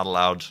 It's not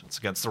allowed. It's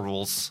against the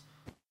rules.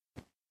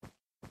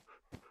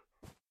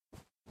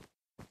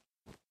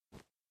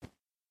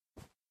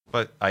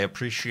 But I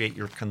appreciate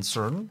your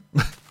concern.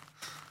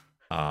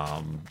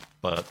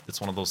 But it's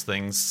one of those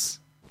things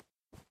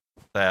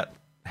that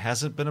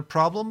hasn't been a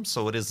problem,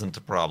 so it isn't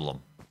a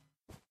problem.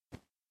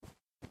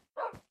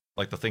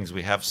 Like the things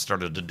we have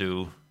started to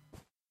do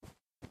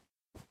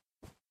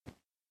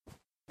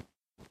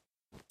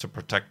to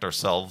protect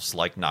ourselves,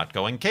 like not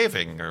going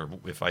caving, or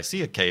if I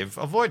see a cave,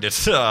 avoid it.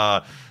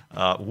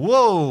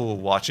 Whoa,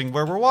 watching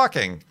where we're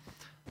walking.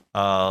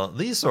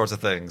 These sorts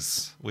of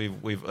things.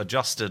 We've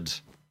adjusted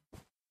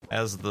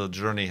as the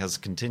journey has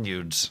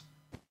continued.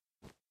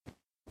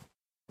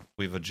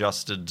 We've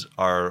adjusted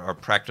our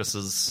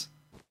practices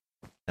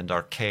and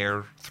our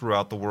care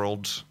throughout the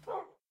world.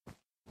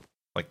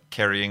 Like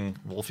carrying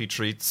Wolfie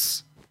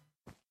treats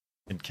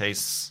in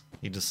case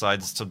he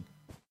decides to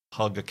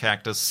hug a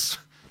cactus,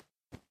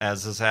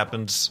 as has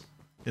happened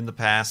in the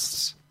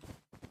past.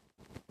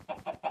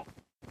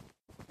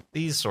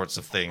 These sorts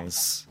of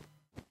things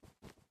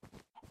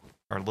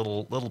are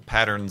little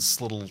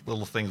patterns,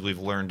 little things we've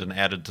learned and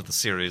added to the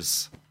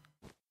series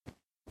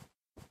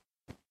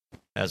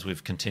as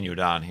we've continued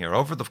on here.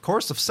 Over the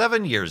course of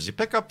 7 years, you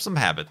pick up some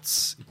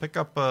habits. You pick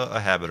up a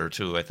habit or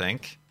two, I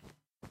think.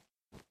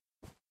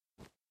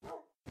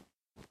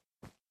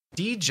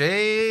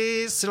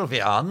 DJ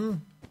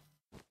Sylvian,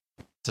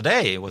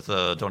 today, with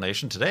a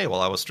donation today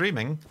while I was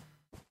streaming.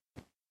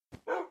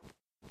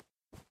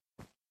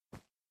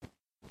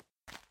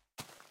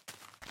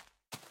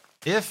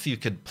 If you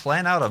could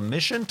plan out a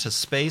mission to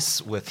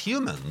space with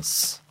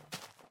humans,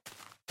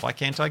 why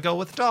can't I go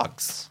with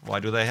dogs? Why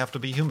do they have to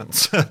be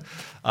humans?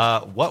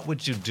 What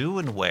would you do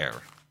and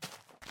where?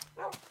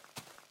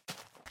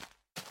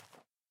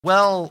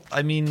 Well,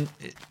 I mean,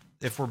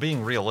 if we're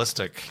being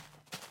realistic,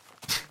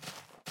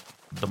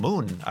 the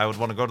moon. I would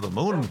want to go to the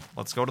moon.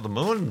 Let's go to the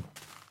moon.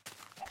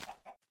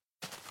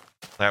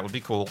 That would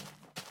be cool.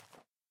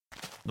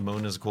 The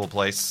moon is a cool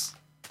place.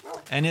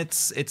 And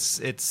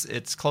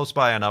it's close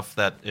by enough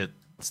that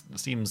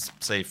seems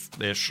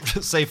safe-ish,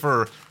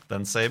 safer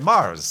than, say,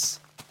 Mars.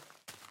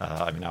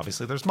 I mean,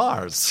 obviously there's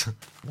Mars.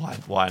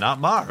 Why not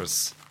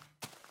Mars?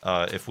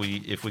 If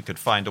we could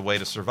find a way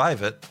to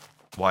survive it,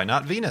 why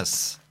not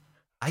Venus?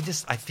 I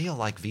feel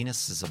like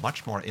Venus is a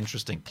much more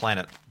interesting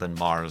planet than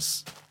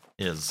Mars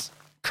is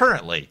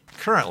currently.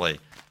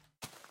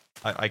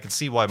 I can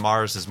see why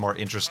Mars is more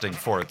interesting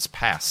for its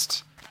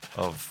past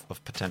of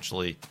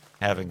potentially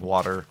having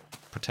water,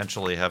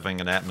 potentially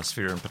having an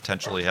atmosphere, and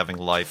potentially having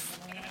life.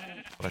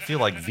 But I feel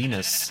like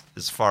Venus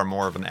is far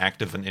more of an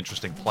active and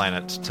interesting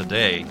planet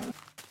today.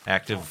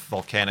 Active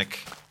volcanic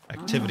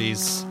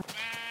activities,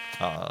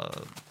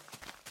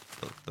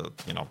 the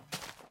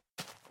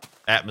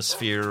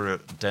atmosphere,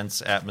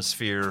 dense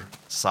atmosphere,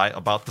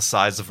 about the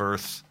size of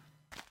Earth.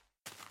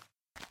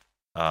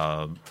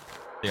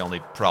 The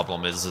only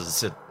problem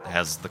is it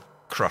has the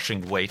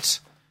crushing weight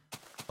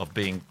of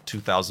being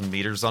 2,000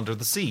 meters under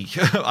the sea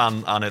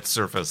on its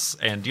surface,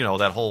 and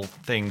that whole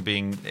thing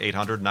being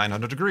 800,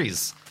 900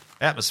 degrees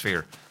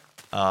atmosphere.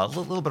 A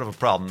little bit of a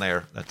problem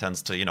there. That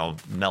tends to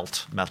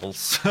melt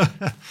metals,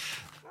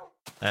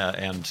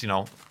 and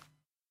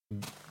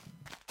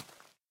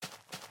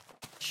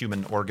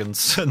human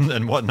organs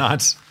and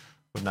whatnot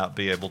would not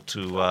be able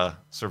to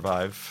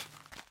survive.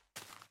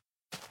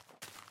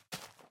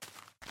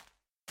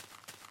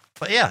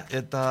 But yeah,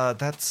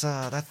 that's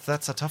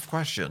a tough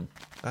question.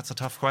 That's a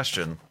tough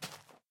question.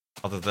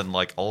 Other than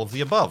like all of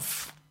the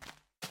above,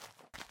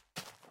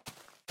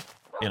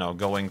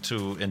 going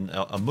to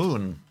a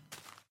moon,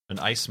 an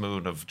ice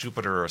moon of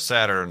Jupiter or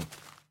Saturn.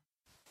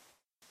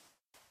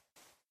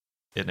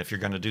 And if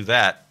you're going to do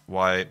that,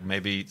 why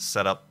maybe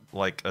set up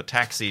like a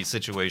taxi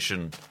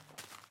situation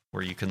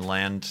where you can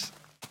land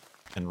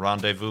and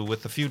rendezvous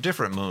with a few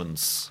different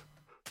moons.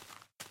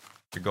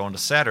 If you're going to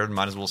Saturn,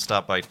 might as well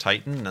stop by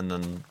Titan and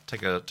then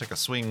take a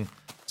swing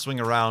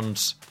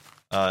around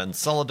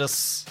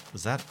Enceladus.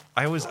 Is that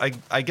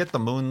I get the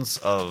moons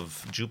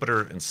of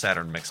Jupiter and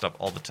Saturn mixed up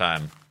all the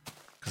time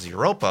because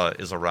Europa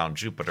is around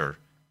Jupiter.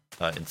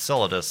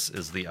 Enceladus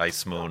is the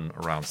ice moon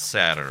around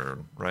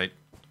Saturn, right?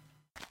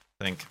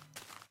 I think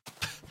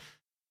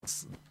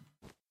it's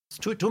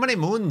too many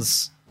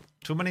moons,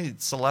 too many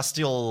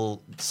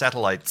celestial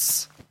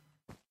satellites.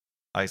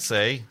 I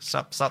say,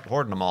 stop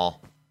hoarding them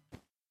all.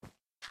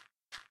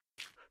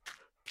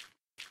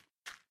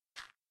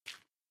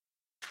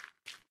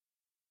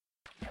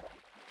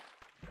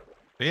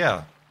 But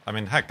yeah, I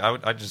mean, heck,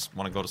 I just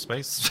want to go to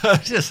space.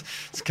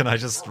 Can I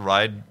just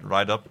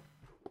ride up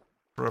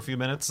for a few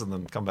minutes and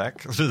then come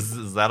back?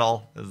 Is that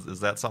all? Is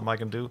that something I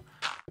can do?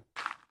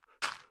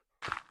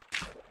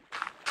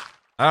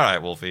 All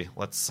right, Wolfie,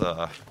 let's,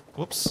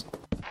 whoops.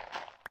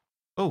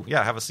 Oh,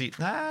 yeah, have a seat.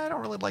 Nah, I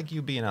don't really like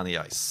you being on the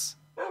ice.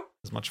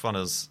 As much fun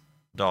as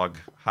dog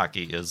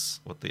hockey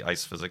is with the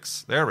ice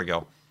physics. There we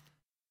go.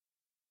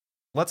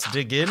 Let's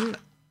dig in,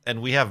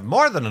 and we have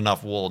more than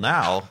enough wool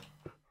now.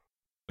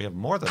 We have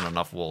more than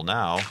enough wool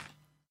now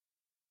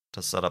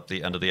to set up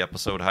the end of the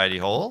episode hidey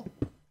hole.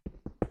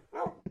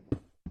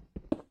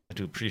 I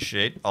do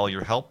appreciate all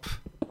your help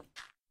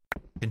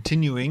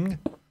continuing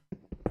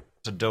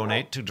to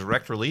donate to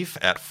Direct Relief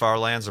at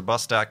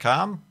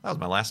farlandsorbust.com. That was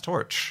my last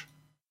torch.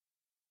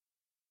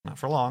 Not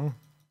for long.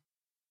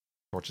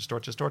 Torches,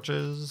 torches,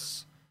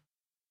 torches.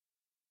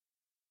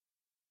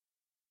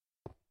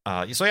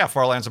 So yeah,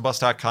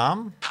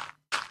 farlandsorbust.com.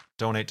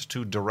 Donate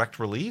to Direct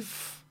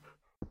Relief.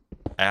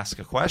 Ask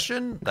a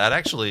question.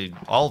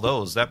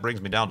 That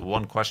brings me down to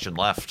one question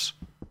left.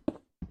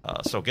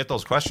 So get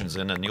those questions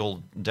in, and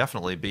you'll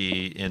definitely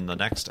be in the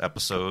next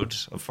episode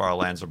of Far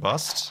Lands or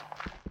Bust.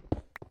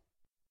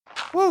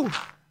 Woo!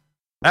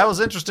 That was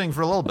interesting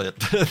for a little bit.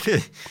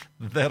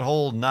 That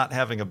whole not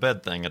having a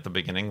bed thing at the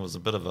beginning was a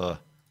bit of a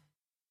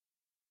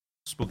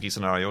spooky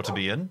scenario to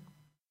be in.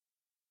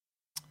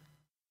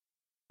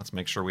 Let's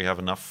make sure we have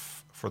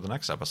enough for the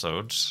next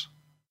episode.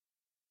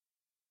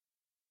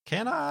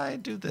 Can I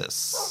do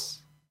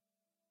this?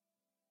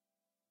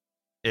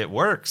 It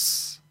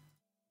works.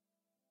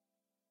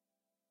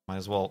 Might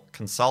as well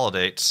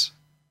consolidate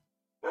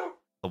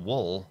the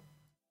wool.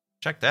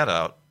 Check that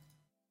out.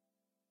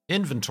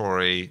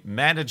 Inventory,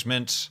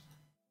 management,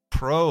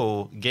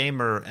 pro,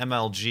 gamer,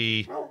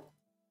 MLG,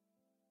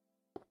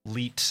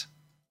 leet,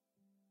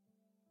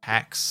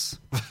 hacks.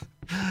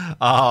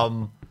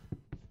 I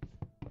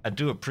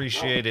do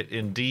appreciate it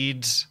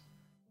indeed.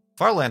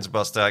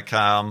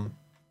 farlandsbust.com.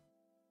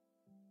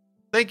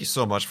 Thank you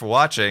so much for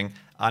watching,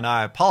 and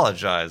I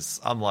apologize.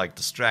 I'm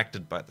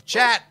distracted by the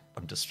chat.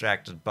 I'm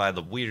distracted by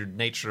the weird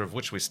nature of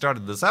which we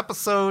started this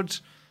episode.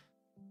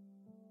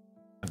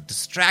 I'm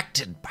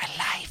distracted by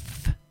life.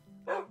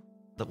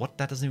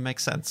 That doesn't even make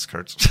sense,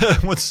 Kurt.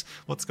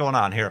 What's going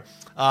on here?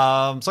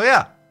 So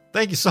yeah,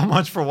 thank you so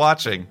much for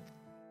watching.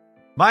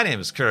 My name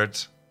is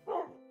Kurt.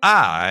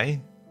 I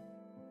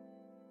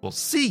will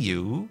see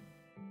you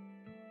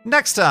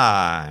next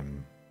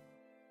time.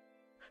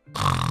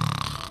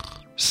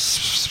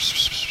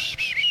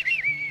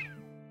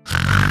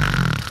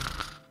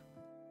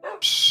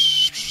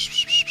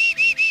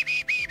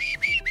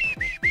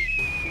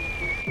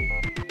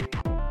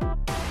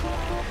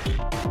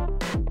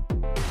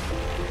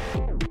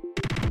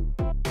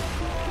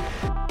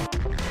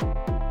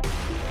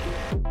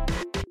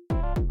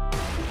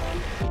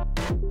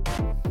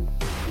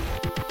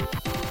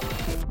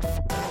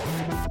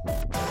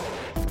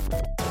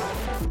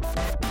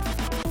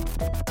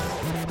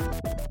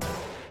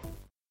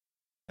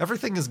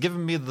 Everything is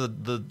giving me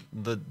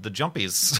the jumpies.